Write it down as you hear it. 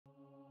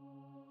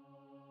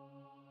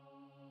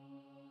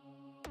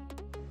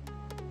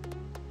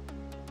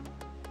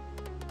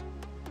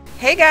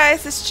Hey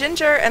guys, it's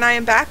Ginger and I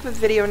am back with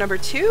video number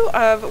 2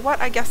 of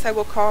what I guess I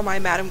will call my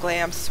Madam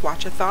Glam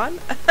Swatch-A-Thon.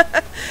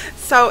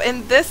 So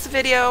in this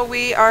video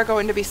we are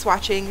going to be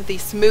swatching the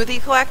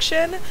Smoothie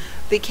Collection,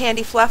 the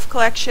Candy Fluff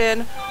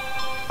Collection,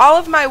 all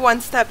of my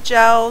one-step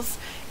gels,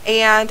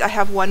 and I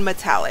have one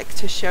metallic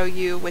to show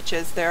you, which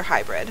is their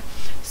hybrid.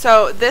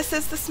 So this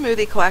is the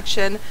Smoothie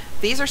Collection.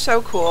 These are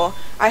so cool.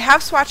 I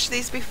have swatched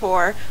these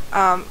before.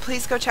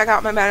 Please go check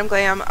out my Madam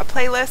Glam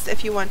playlist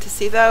if you want to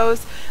see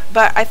those.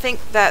 But I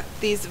think that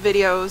these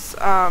videos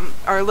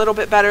are a little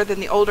bit better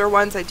than the older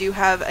ones. I do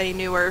have a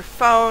newer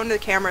phone. The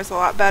camera is a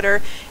lot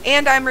better.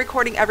 And I'm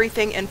recording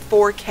everything in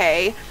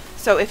 4K.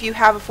 So if you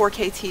have a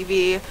 4K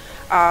TV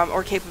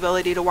or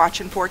capability to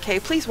watch in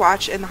 4K, please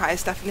watch in the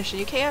highest definition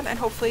you can, and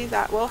hopefully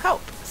that will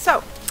help.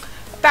 So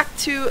back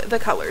to the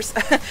colors.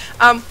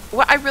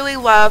 What I really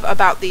love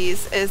about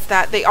these is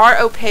that they are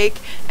opaque,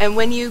 and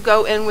when you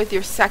go in with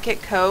your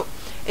second coat,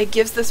 it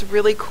gives this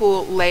really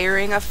cool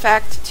layering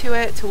effect to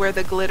it, to where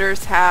the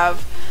glitters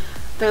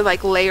they're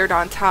like layered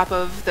on top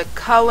of the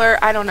color.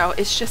 I don't know,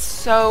 it's just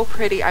so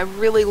pretty. I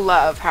really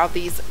love how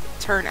these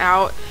turn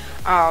out.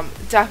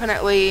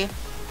 Definitely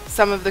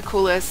some of the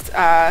coolest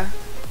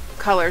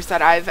colors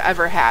that I've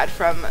ever had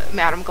from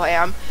Madam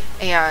Glam,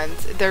 and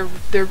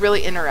they're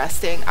really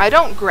interesting. I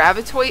don't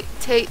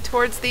gravitate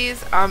towards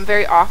these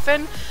very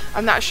often.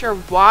 I'm not sure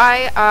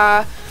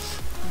why,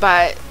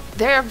 but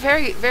they're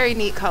very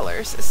neat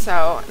colors.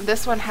 So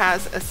this one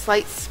has a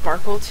slight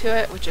sparkle to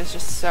it, which is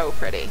just so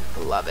pretty.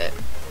 Love it.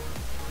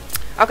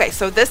 Okay,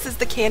 so this is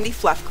the Candy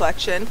Fluff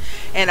Collection,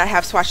 and I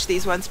have swatched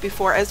these ones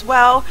before as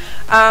well.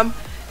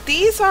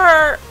 These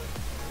are,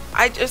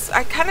 I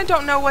kind of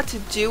don't know what to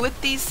do with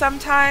these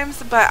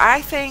sometimes, but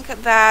I think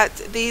that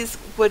these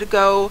would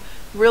go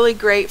really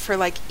great for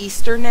like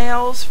Easter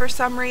nails for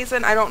some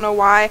reason. I don't know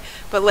why,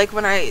 but like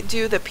when I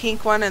do the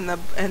pink one and the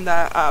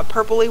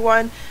purpley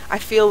one, I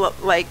feel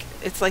like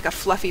it's like a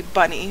fluffy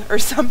bunny or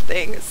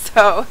something.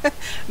 So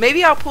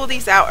maybe I'll pull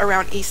these out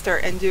around Easter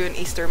and do an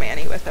Easter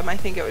mani with them. I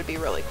think it would be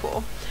really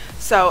cool.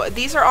 So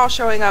these are all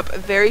showing up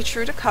very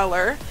true to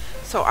color.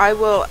 So I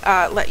will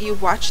let you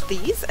watch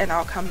these, and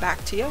I'll come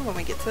back to you when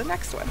we get to the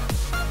next one.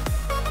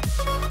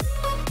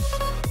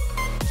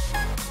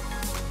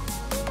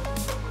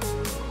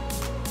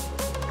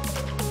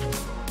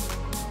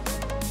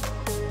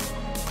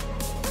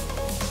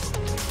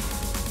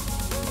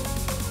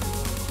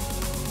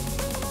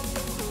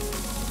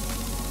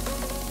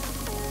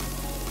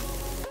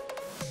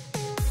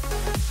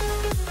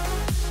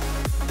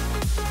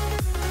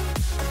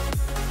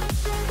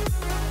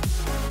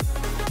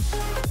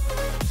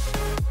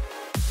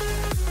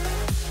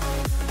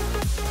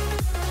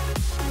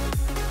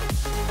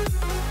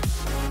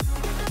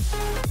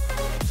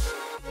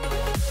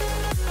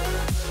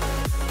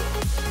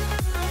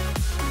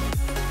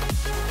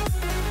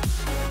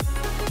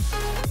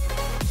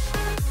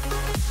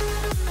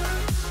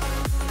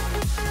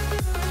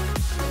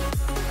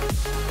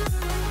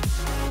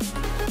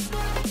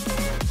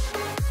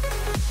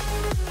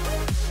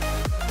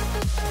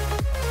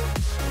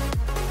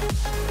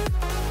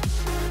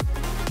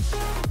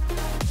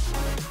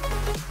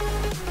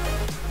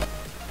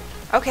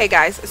 Okay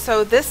guys,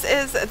 so this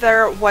is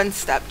their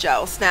one-step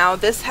gels. Now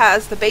this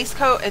has the base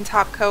coat and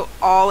top coat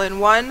all in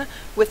one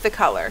with the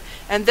color.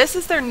 And this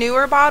is their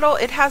newer bottle.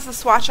 It has the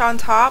swatch on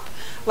top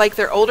like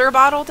their older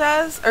bottle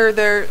does, or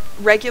their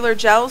regular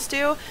gels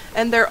do,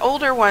 and their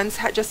older ones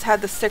just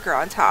had the sticker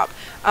on top.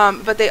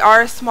 But they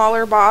are a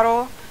smaller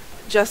bottle,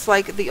 just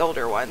like the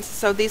older ones.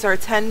 So these are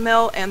 10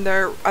 ml and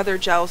their other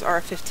gels are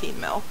 15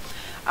 ml.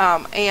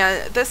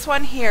 And this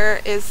one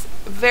here is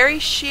very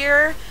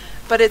sheer,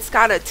 but it's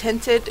got a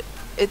tinted,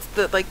 it's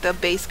like the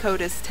base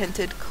coat is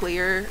tinted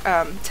clear,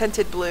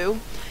 tinted blue,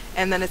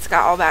 and then it's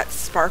got all that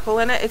sparkle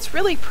in it. It's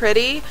really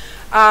pretty,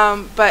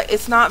 but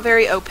it's not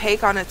very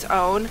opaque on its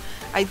own.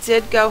 I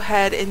did go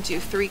ahead and do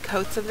 3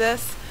 coats of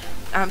this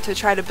to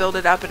try to build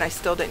it up, and I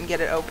still didn't get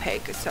it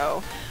opaque.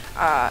 So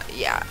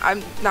yeah,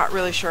 I'm not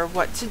really sure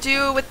what to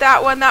do with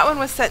that one. That one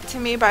was sent to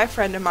me by a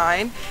friend of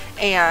mine,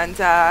 and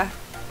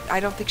I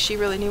don't think she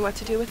really knew what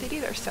to do with it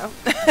either. So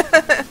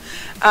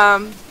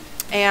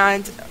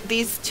and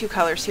these 2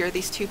 colors here,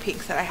 these 2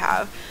 pinks that I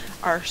have,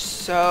 are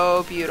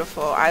so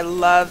beautiful. I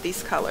love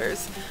these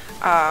colors.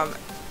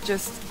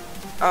 Just,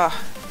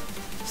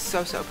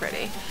 so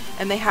pretty.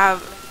 And they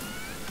have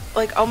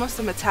like almost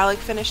a metallic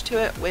finish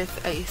to it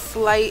with a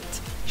slight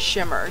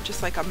shimmer,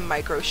 just like a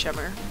micro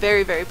shimmer.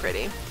 Very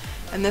pretty.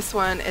 And this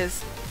one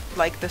is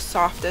like the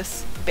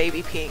softest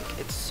baby pink.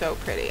 It's so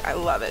pretty. I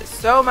love it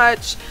so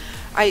much.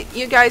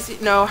 You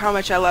guys know how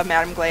much I love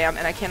Madam Glam,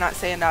 and I cannot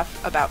say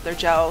enough about their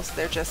gels.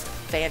 They're just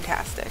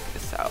fantastic.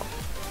 So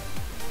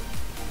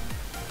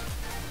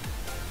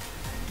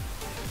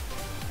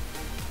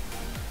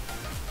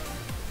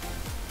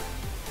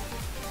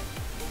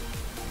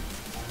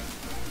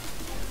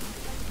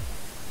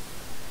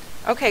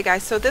okay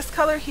guys, so this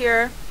color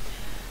here,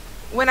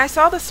 when I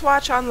saw the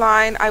swatch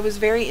online, I was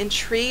very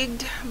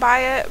intrigued by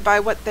it, by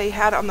what they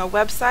had on the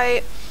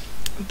website.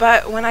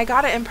 but when I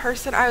got it in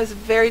person, I was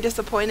very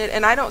disappointed,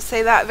 and I don't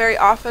say that very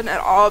often at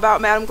all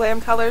about Madam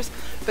Glam colors,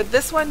 but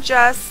this one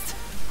just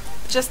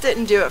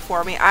didn't do it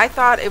for me. I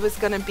thought it was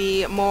going to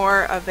be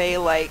more of a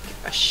like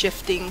a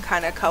shifting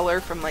kind of color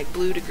from like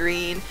blue to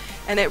green,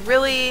 and it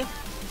really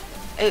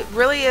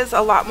is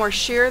a lot more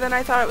sheer than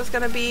I thought it was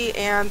going to be,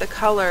 and the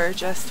color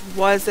just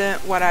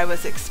wasn't what I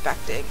was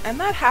expecting, and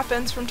that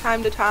happens from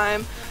time to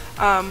time.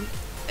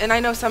 And I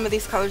know some of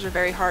these colors are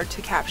very hard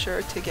to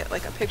capture, to get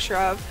like a picture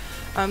of.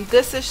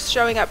 This is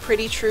showing up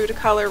pretty true to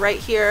color right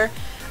here.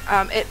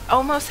 It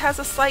almost has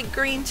a slight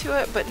green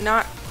to it, but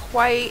not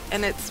quite,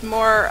 and it's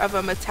more of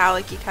a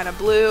metallic-y kind of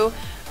blue,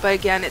 but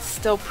again, it's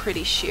still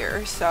pretty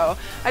sheer, so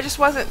I just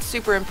wasn't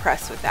super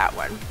impressed with that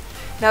one.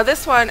 Now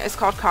this one is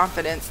called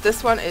Confidence.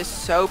 This one is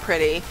so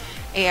pretty,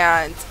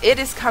 and it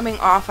is coming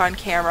off on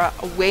camera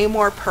way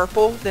more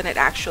purple than it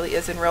actually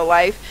is in real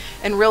life.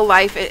 In real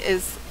life, it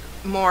is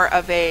more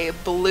of a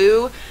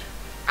blue.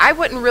 I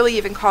wouldn't really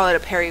even call it a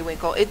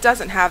periwinkle. It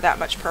doesn't have that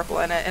much purple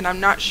in it, and I'm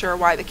not sure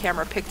why the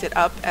camera picked it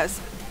up as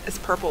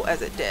purple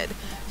as it did.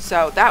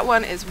 So that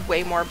one is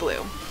way more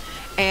blue.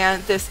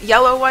 And this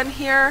yellow one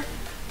here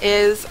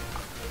is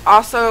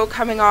also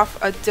coming off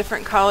a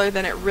different color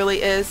than it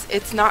really is.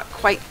 It's not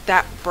quite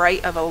that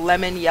bright of a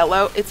lemon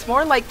yellow. It's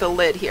more like the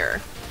lid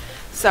here.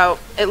 So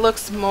it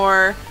looks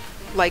more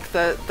like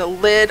the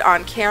lid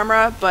on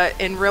camera, but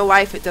in real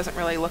life it doesn't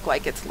really look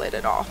like it's lit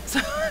at all. So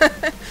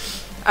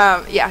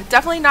yeah,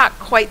 definitely not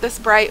quite this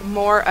bright,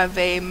 more of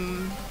a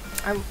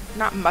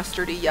not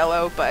mustardy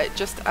yellow, but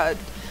just a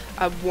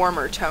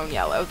warmer tone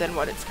yellow than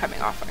what it's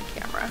coming off on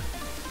camera.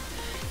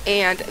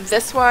 And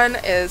this one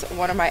is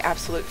one of my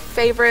absolute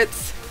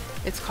favorites.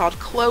 It's called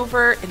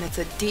Clover, and it's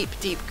a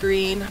deep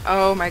green.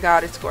 Oh my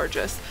god, it's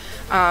gorgeous.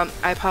 I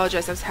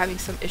apologize, I was having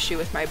some issue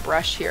with my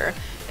brush here.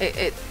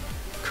 It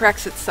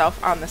corrects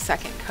itself on the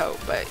second coat,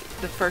 but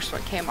the first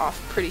one came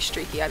off pretty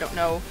streaky. I don't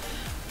know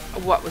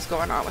what was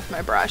going on with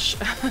my brush.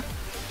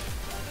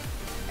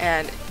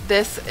 And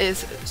this is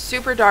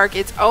super dark.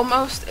 It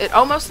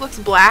almost looks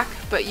black,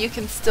 but you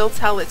can still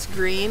tell it's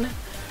green.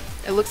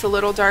 It looks a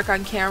little dark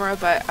on camera,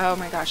 but oh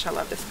my gosh, I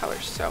love this color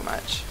so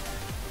much.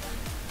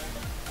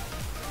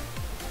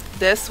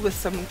 This with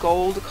some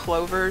gold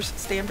clovers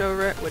stamped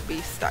over it would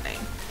be stunning.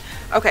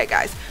 Okay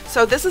guys,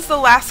 so this is the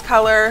last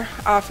color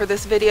for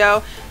this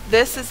video.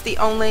 This is the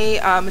only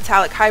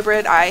metallic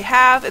hybrid I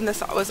have, and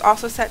this was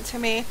also sent to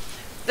me.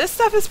 This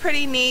stuff is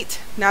pretty neat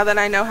now that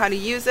I know how to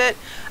use it.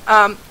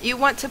 You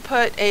want to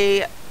put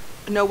a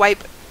no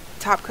wipe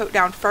top coat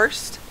down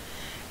first,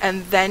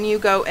 and then you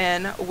go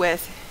in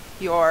with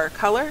your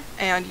color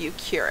and you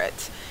cure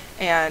it,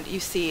 and you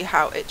see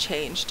how it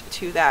changed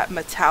to that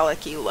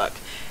metallic-y look.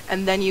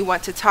 And then you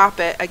want to top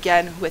it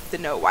again with the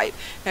no wipe.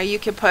 Now you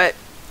can put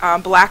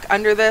black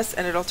under this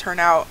and it'll turn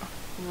out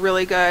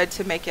really good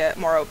to make it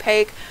more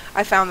opaque.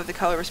 I found that the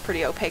color was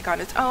pretty opaque on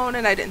its own,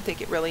 and I didn't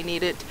think it really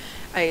needed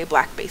a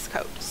black base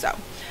coat. So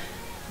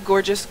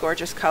gorgeous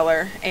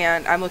color,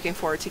 and I'm looking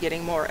forward to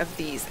getting more of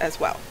these as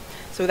well.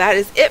 So that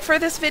is it for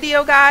this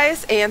video,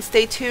 guys, and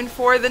stay tuned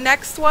for the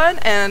next one,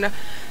 and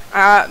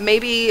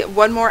maybe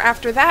one more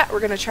after that. We're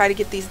gonna try to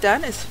get these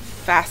done as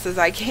fast as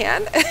I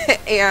can.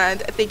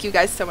 And thank you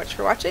guys so much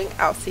for watching.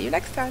 I'll see you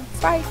next time.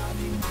 Bye.